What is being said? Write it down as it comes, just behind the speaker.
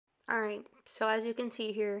Alright, so as you can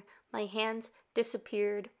see here, my hands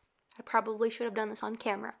disappeared. I probably should have done this on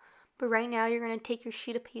camera. But right now you're going to take your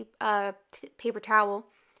sheet of paper towel,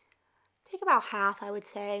 take about half I would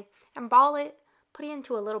say, and ball it, put it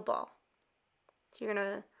into a little ball. So you're going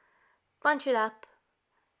to bunch it up,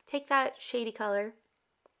 take that shady color,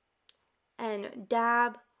 and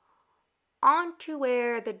dab onto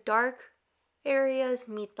where the dark areas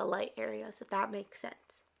meet the light areas, if that makes sense.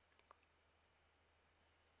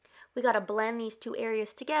 We gotta blend these two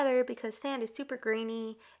areas together because sand is super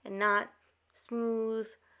grainy and not smooth.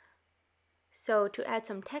 So to add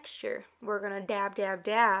some texture, we're gonna dab, dab,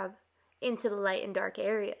 dab into the light and dark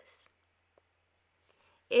areas.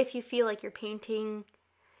 If you feel like your painting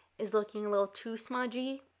is looking a little too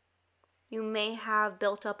smudgy, you may have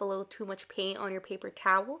built up a little too much paint on your paper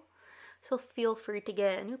towel. So feel free to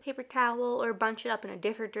get a new paper towel or bunch it up in a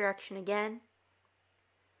different direction again.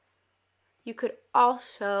 You could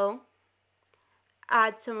also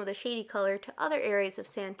add some of the shady color to other areas of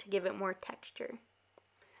sand to give it more texture.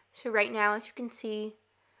 So right now, as you can see,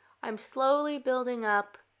 I'm slowly building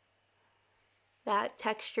up that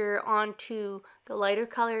texture onto the lighter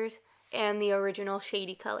colors and the original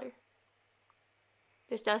shady color.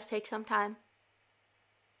 This does take some time,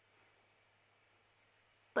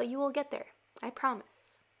 but you will get there, I promise.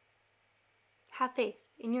 Have faith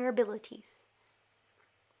in your abilities.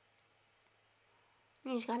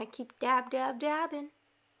 You just gotta keep dab, dab, dabbing.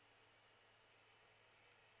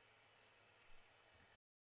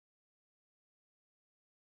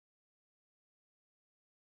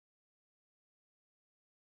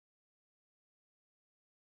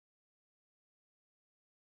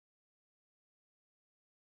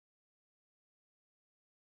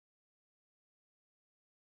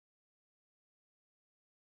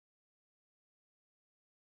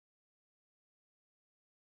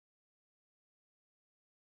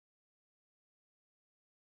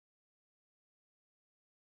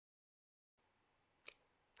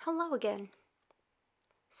 Hello again.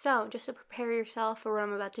 So, just to prepare yourself for what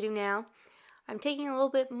I'm about to do now, I'm taking a little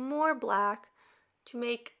bit more black to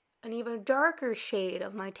make an even darker shade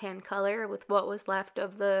of my tan color with what was left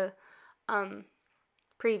of the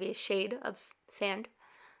previous shade of sand.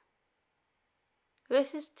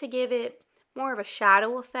 This is to give it more of a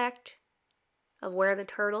shadow effect of where the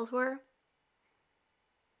turtles were.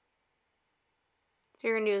 So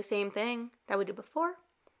you're going to do the same thing that we did before,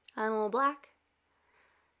 add a little black.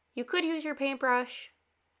 You could use your paintbrush,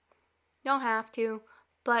 don't have to,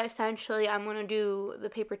 but essentially I'm going to do the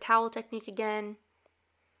paper towel technique again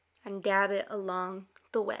and dab it along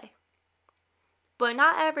the way. But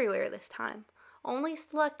not everywhere this time, only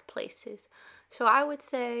select places. So I would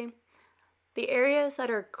say the areas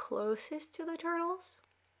that are closest to the turtles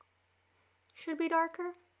should be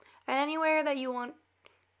darker, and anywhere that you want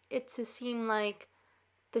it to seem like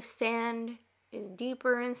the sand is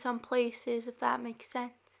deeper in some places, if that makes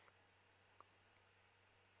sense.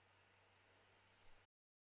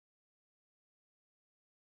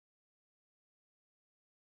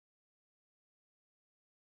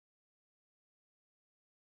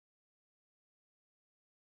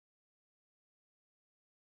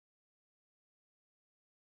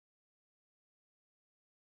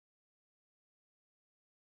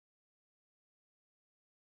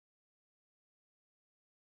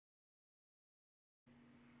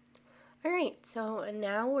 Alright, so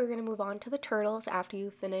now we're going to move on to the turtles after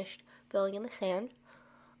you've finished filling in the sand.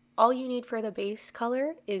 All you need for the base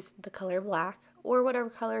color is the color black, or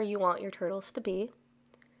whatever color you want your turtles to be.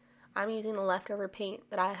 I'm using the leftover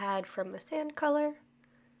paint that I had from the sand color,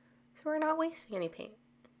 so we're not wasting any paint.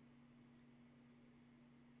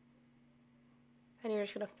 And you're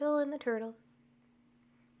just going to fill in the turtles.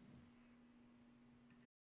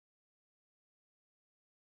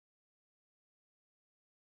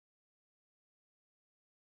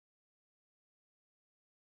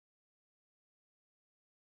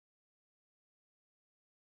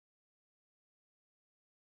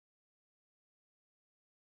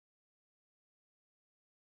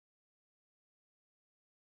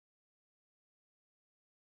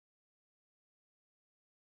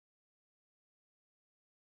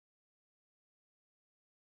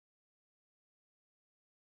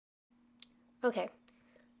 Okay,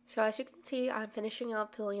 so as you can see, I'm finishing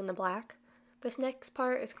up filling in the black. This next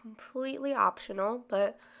part is completely optional,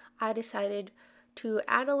 but I decided to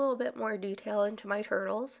add a little bit more detail into my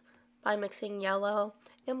turtles by mixing yellow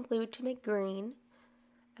and blue to make green.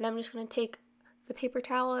 And I'm just going to take the paper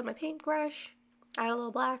towel and my paintbrush, add a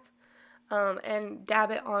little black, and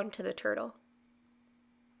dab it onto the turtle.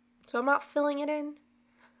 So I'm not filling it in,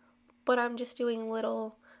 but I'm just doing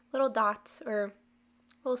little dots or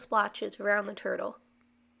little splotches around the turtle,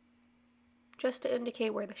 just to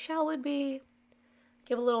indicate where the shell would be,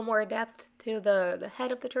 give a little more depth to the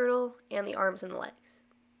head of the turtle and the arms and the legs.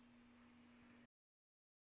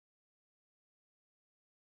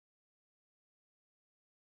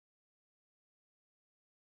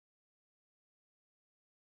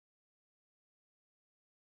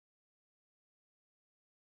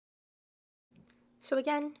 So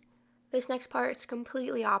again, this next part is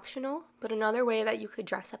completely optional, but another way that you could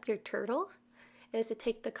dress up your turtle is to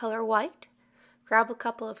take the color white, grab a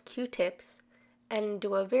couple of Q-tips, and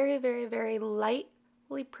do a very, very, very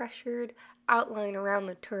lightly pressured outline around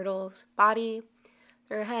the turtle's body,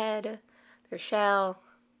 their head, their shell,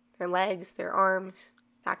 their legs, their arms,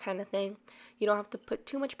 that kind of thing. You don't have to put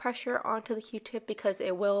too much pressure onto the Q-tip because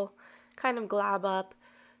it will kind of glab up.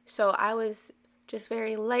 So I was just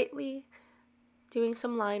very lightly doing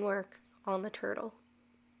some line work on the turtle.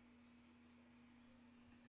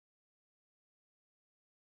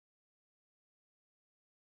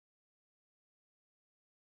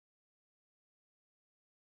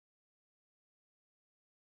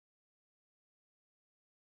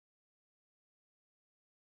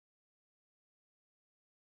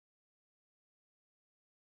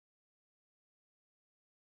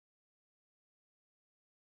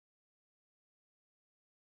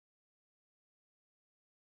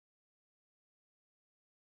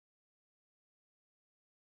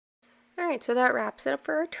 Alright, so that wraps it up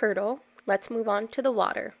for our turtle. Let's move on to the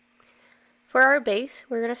water. For our base,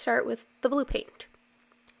 we're going to start with the blue paint.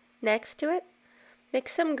 Next to it,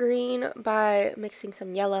 mix some green by mixing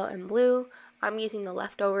some yellow and blue. I'm using the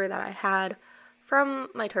leftover that I had from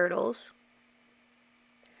my turtles.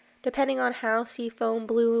 Depending on how seafoam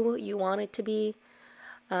blue you want it to be,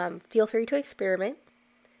 feel free to experiment.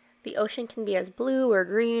 The ocean can be as blue or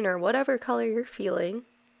green or whatever color you're feeling.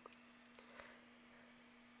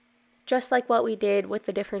 Just like what we did with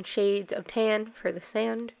the different shades of tan for the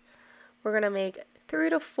sand, we're going to make 3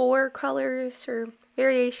 to 4 colors or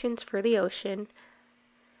variations for the ocean.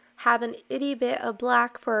 Have an itty bit of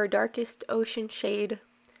black for our darkest ocean shade,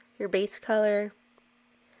 your base color,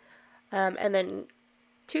 and then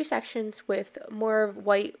 2 sections with more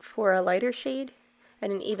white for a lighter shade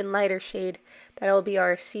and an even lighter shade that will be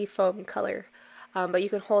our seafoam color. But you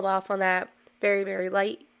can hold off on that very, very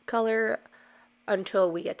light color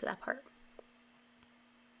until we get to that part.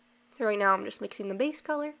 So right now I'm just mixing the base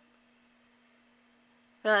color,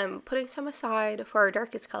 and I'm putting some aside for our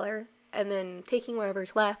darkest color, and then taking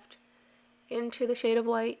whatever's left into the shade of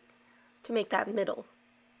white to make that middle.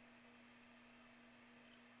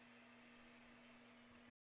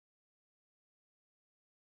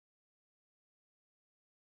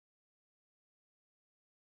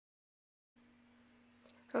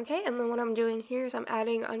 Okay, and then what I'm doing here is I'm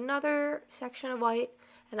adding another section of white,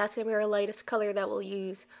 and that's going to be our lightest color that we'll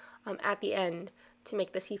use at the end to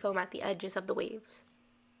make the seafoam at the edges of the waves.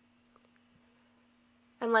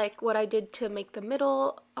 And like what I did to make the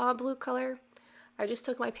middle blue color, I just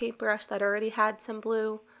took my paintbrush that already had some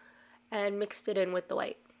blue and mixed it in with the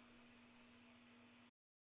white.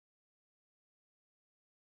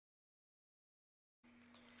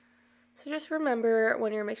 So just remember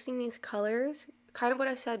when you're mixing these colors, kind of what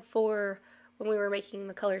I said for when we were making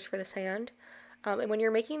the colors for the sand, and when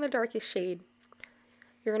you're making the darkest shade,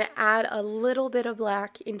 you're going to add a little bit of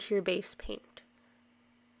black into your base paint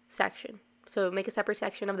section. So make a separate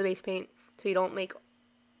section of the base paint so you don't make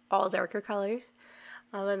all darker colors,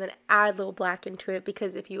 and then add a little black into it,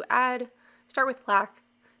 because if you start with black,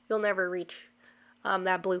 you'll never reach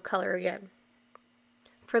that blue color again.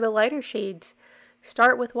 For the lighter shades,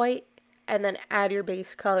 start with white and then add your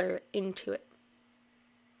base color into it.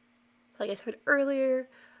 Like I said earlier,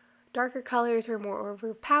 darker colors are more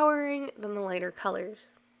overpowering than the lighter colors.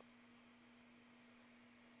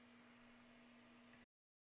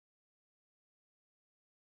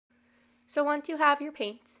 So once you have your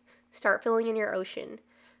paints, start filling in your ocean.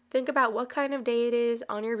 Think about what kind of day it is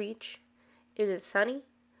on your beach. Is it sunny?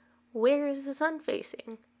 Where is the sun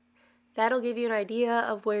facing? That'll give you an idea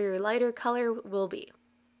of where your lighter color will be.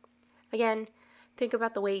 Again, think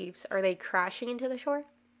about the waves. Are they crashing into the shore?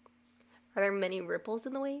 Are there many ripples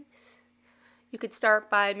in the waves? You could start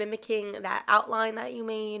by mimicking that outline that you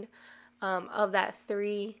made of that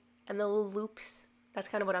 3 and the little loops. That's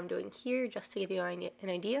kind of what I'm doing here, just to give you an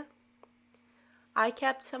idea. I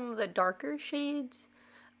kept some of the darker shades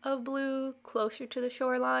of blue closer to the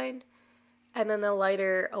shoreline, and then the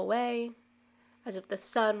lighter away, as if the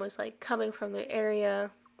sun was like coming from the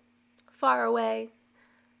area far away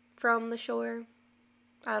from the shore.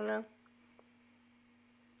 I don't know.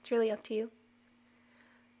 It's really up to you.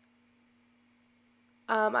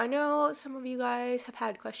 I know some of you guys have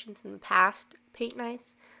had questions in the past, paint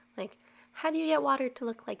nights, like, how do you get water to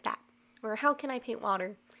look like that? Or how can I paint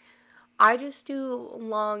water? I just do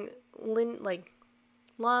long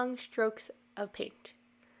strokes of paint.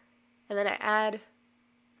 And then I add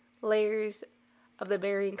layers of the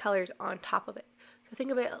varying colors on top of it. So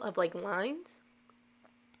think of it of like lines.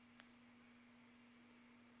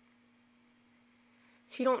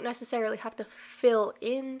 So you don't necessarily have to fill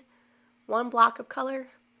in one block of color.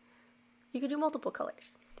 You could do multiple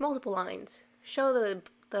colors, multiple lines. Show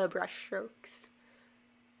the brush strokes.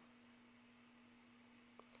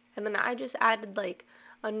 And then I just added like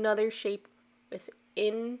another shape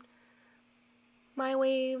within my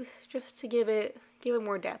waves just to give it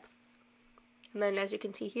more depth. And then as you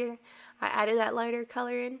can see here, I added that lighter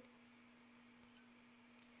color in.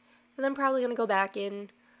 And then probably going to go back in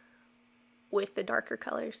with the darker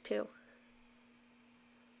colors too.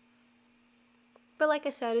 But like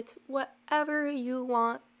I said, it's whatever you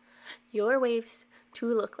want your waves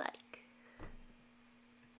to look like.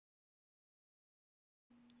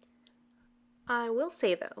 I will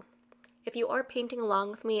say though, if you are painting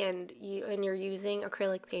along with me and you're using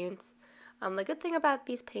acrylic paints, the good thing about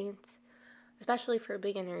these paints, especially for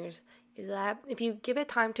beginners, is that if you give it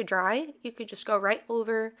time to dry, you could just go right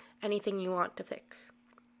over anything you want to fix.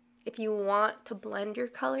 If you want to blend your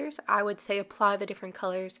colors, I would say apply the different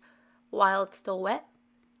colors while it's still wet.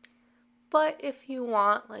 But if you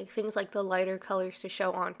want like things like the lighter colors to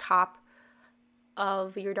show on top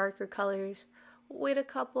of your darker colors, wait a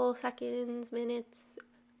couple seconds, minutes,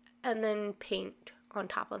 and then paint on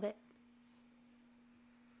top of it.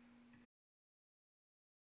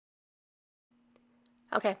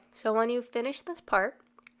 Okay, so when you finish this part,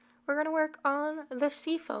 we're going to work on the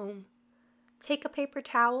seafoam. Take a paper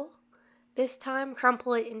towel, this time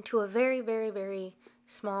crumple it into a very, very, very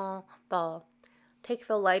small ball. Take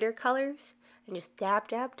the lighter colors and just dab,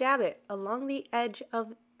 dab, dab it along the edge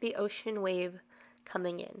of the ocean wave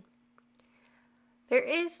coming in. There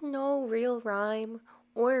is no real rhyme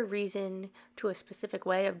or reason to a specific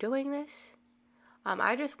way of doing this.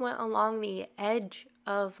 I just went along the edge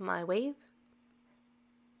of my wave.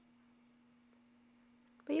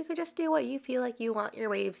 But you could just do what you feel like you want your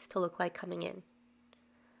waves to look like coming in.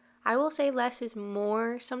 I will say less is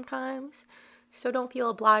more sometimes, so don't feel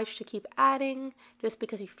obliged to keep adding just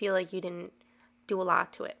because you feel like you didn't do a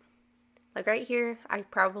lot to it. Like right here, I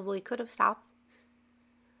probably could have stopped,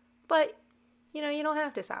 but you don't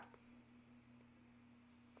have to stop.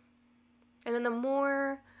 And then the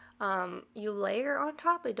more you layer on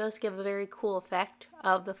top, it does give a very cool effect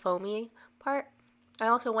of the foamy part. I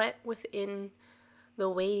also went within the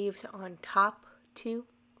waves on top too.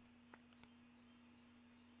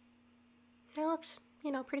 It looks,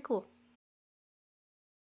 pretty cool.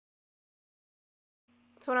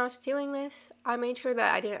 So when I was doing this, I made sure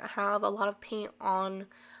that I didn't have a lot of paint on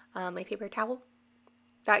my paper towel.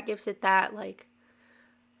 That gives it that like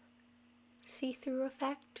see-through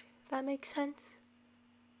effect, if that makes sense.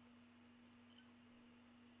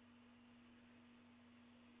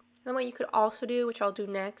 Then what you could also do, which I'll do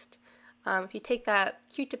next, if you take that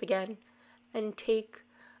Q-tip again and take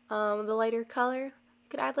the lighter color, you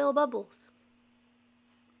could add little bubbles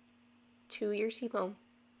to your seafoam.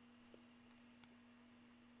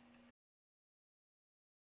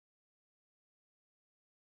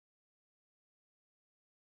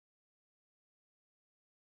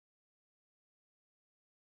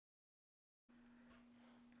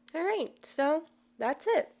 Alright, so that's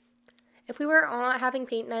it. If we were having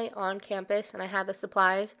paint night on campus and I had the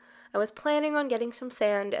supplies, I was planning on getting some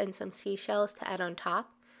sand and some seashells to add on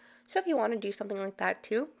top. So if you want to do something like that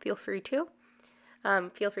too, feel free to.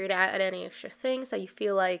 Feel free to add any extra things that you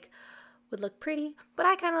feel like would look pretty, but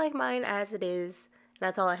I kind of like mine as it is, and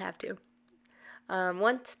that's all I have to.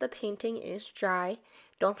 Once the painting is dry,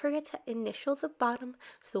 don't forget to initial the bottom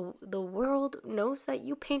so the world knows that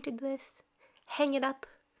you painted this. Hang it up,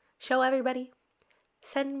 show everybody.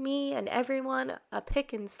 Send me and everyone a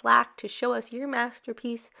pic in Slack to show us your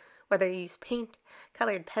masterpiece, whether you use paint,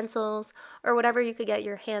 colored pencils, or whatever you could get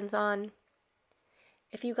your hands on.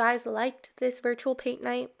 If you guys liked this virtual paint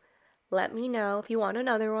night, let me know if you want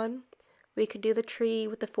another one. We could do the tree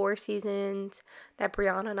with the 4 seasons that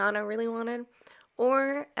Brianna and Anna really wanted.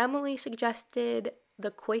 Or Emily suggested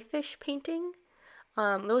the koi fish painting.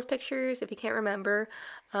 Those pictures, if you can't remember,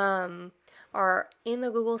 are in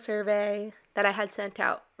the Google survey that I had sent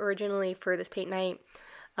out originally for this paint night,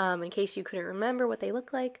 in case you couldn't remember what they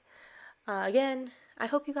look like. Again, I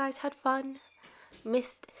hope you guys had fun,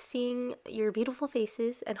 missed seeing your beautiful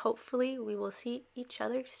faces, and hopefully we will see each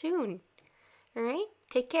other soon. Alright,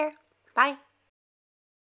 take care. Bye.